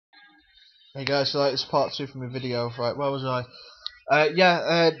Hey guys, so it's part 2 from my video. Right, where was I?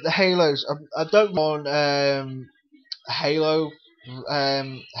 The Halos. I don't want Halo,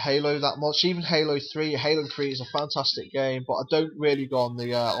 Halo that much. Even Halo 3. Halo 3 is a fantastic game, but I don't really go on the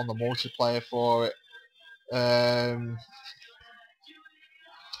multiplayer for it. I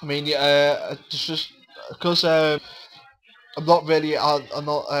mean, just because I'm not really. I'm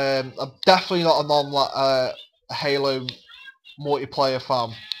not. I'm definitely not a non Halo multiplayer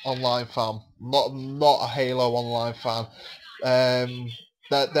fan, online fan. Not a Halo online fan. Um,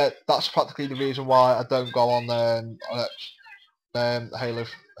 that's practically the reason why I don't go on Halo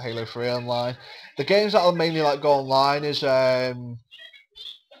 3 online. The games that I mainly like go online is the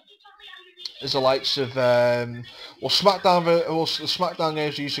likes of well SmackDown. Well, the SmackDown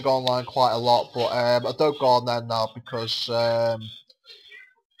games used to go online quite a lot, but I don't go on there now because I'm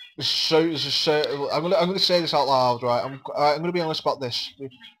gonna say this out loud, right? I'm gonna be honest about this.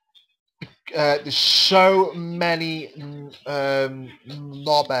 There's so many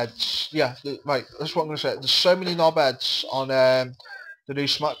knobheads. Yeah, right. That's what I'm gonna say. There's so many knobheads on the new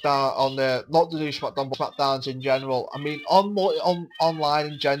SmackDown, on the not the new SmackDown, but SmackDowns in general. I mean, on online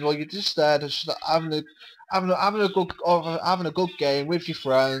in general, you're just there, just having a good game with your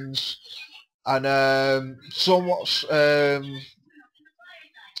friends, and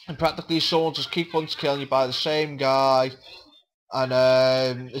and practically someone just keep on killing you by the same guy,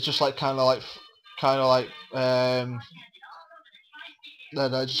 and it's just like kind of like no,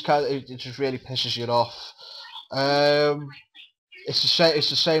 it just really pisses you off. Um, it's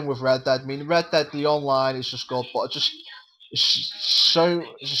the same with Red Dead. I mean, Red Dead the online is just good, but there's just so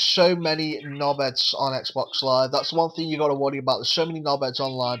many knobheads on Xbox Live. That's one thing you got to worry about. There's so many knobheads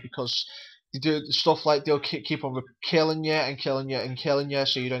online because they do stuff like they'll keep on killing you and killing you and killing you,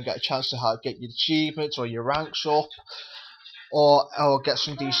 so you don't get a chance to get your achievements or your ranks up. Or get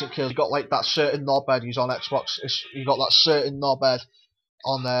some decent kills. You got like that certain knobhead who's on Xbox. You got that certain knobhead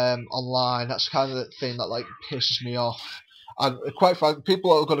on online. That's kind of the thing that like pisses me off. And quite frankly,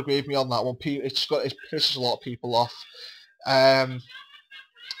 people are going to agree with me on that one. It pisses a lot of people off. I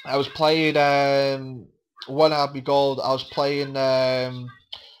was playing when I had my gold. I was playing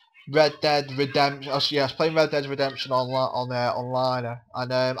Red Dead Redemption. I was playing Red Dead Redemption online,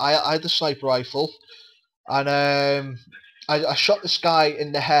 and I had the sniper rifle, and I shot this guy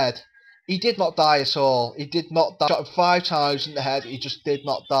in the head. He did not die at all. He did not die. I shot him 5 times in the head. He just did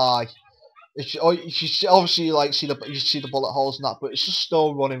not die. You obviously like you see the bullet holes and that, but it's just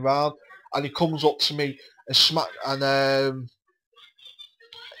still running around. And he comes up to me and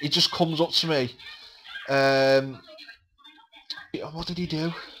he just comes up to me. What did he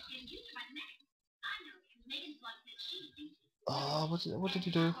do? Oh, what did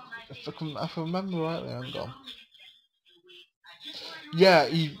he do? If I remember rightly, I'm gone. Yeah,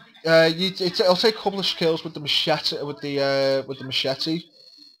 it'll take a couple of kills with the machete, with the machete.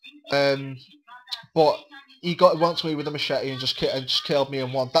 But he went to me with a machete and just killed me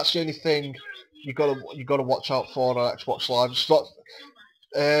in one. That's the only thing you gotta watch out for on Xbox Live. It's not.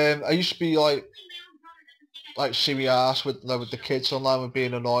 I used to be like serious with the kids online with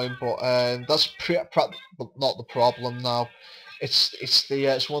being annoying, but that's not the problem now. It's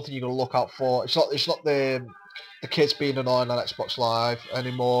one thing you gotta look out for. It's not the kids being annoying on Xbox Live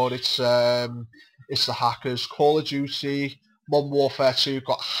anymore. It's the hackers. Call of Duty, Modern Warfare 2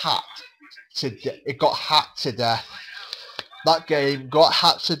 got hacked it got hacked to death. That game got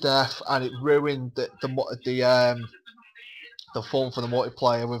hacked to death, and it ruined the fun for the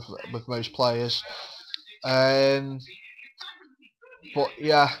multiplayer with most players. Um, but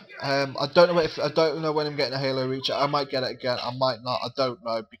yeah, I don't know when I'm getting a Halo Reach. I might get it again. I might not. I don't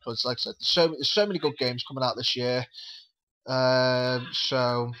know because, like I said, there's so many good games coming out this year.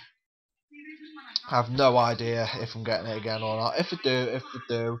 So I have no idea if I'm getting it again or not. If I do.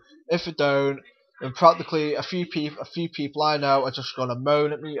 If I don't, then practically a few people I know are just gonna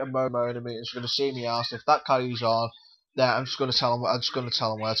moan at me and moan at me and just gonna see me out. If that carries on, then I'm just gonna tell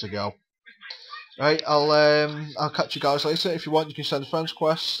them where to go. Right, I'll catch you guys later. If you want, you can send a friends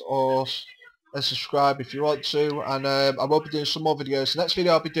request or subscribe if you want to. And I will be doing some more videos. The next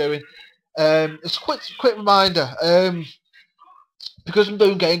video I'll be doing, it's a quick reminder. Because I'm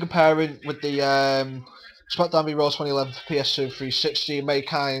doing game comparing with the SmackDown v Raw 2011 for PS2 and 360, it may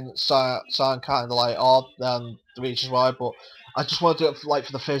sound kind of like odd than the reasons why, but I just want to do it for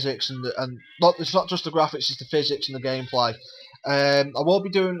the physics and not it's not just the graphics, it's the physics and the gameplay. I will be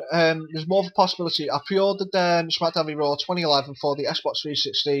doing. There's more of a possibility. I pre-ordered SmackDown v Raw 2011 for the Xbox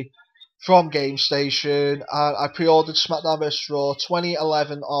 360 from GameStation. I pre-ordered SmackDown vs Raw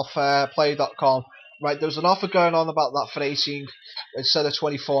 2011 off Play.com. Right, there was an offer going on about that for 18 instead of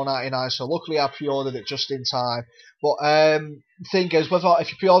 $24.99. So luckily I pre-ordered it just in time. But the thing is,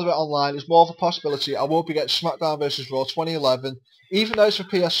 if you pre-order it online, there's more of a possibility I will be getting SmackDown vs Raw 2011. Even though it's for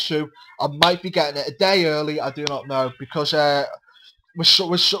PS2, I might be getting it a day early. I do not know, because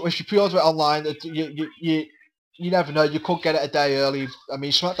if you pre-order it online, you never know. You could get it a day early. I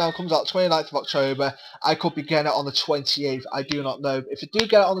mean, SmackDown comes out 29th of October. I could be getting it on the 28th. I do not know. If I do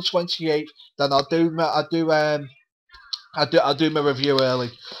get it on the 28th, then I'll do my review early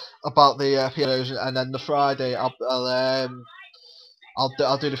about the PSOs, and then the Friday I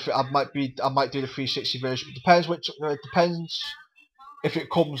might do the 360 version. It depends depends if it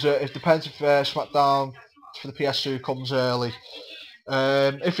comes. It depends if SmackDown for the PS2 comes early.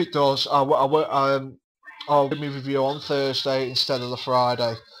 If it does, I'll do my review on Thursday instead of the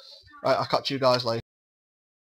Friday. Right, I'll catch you guys later.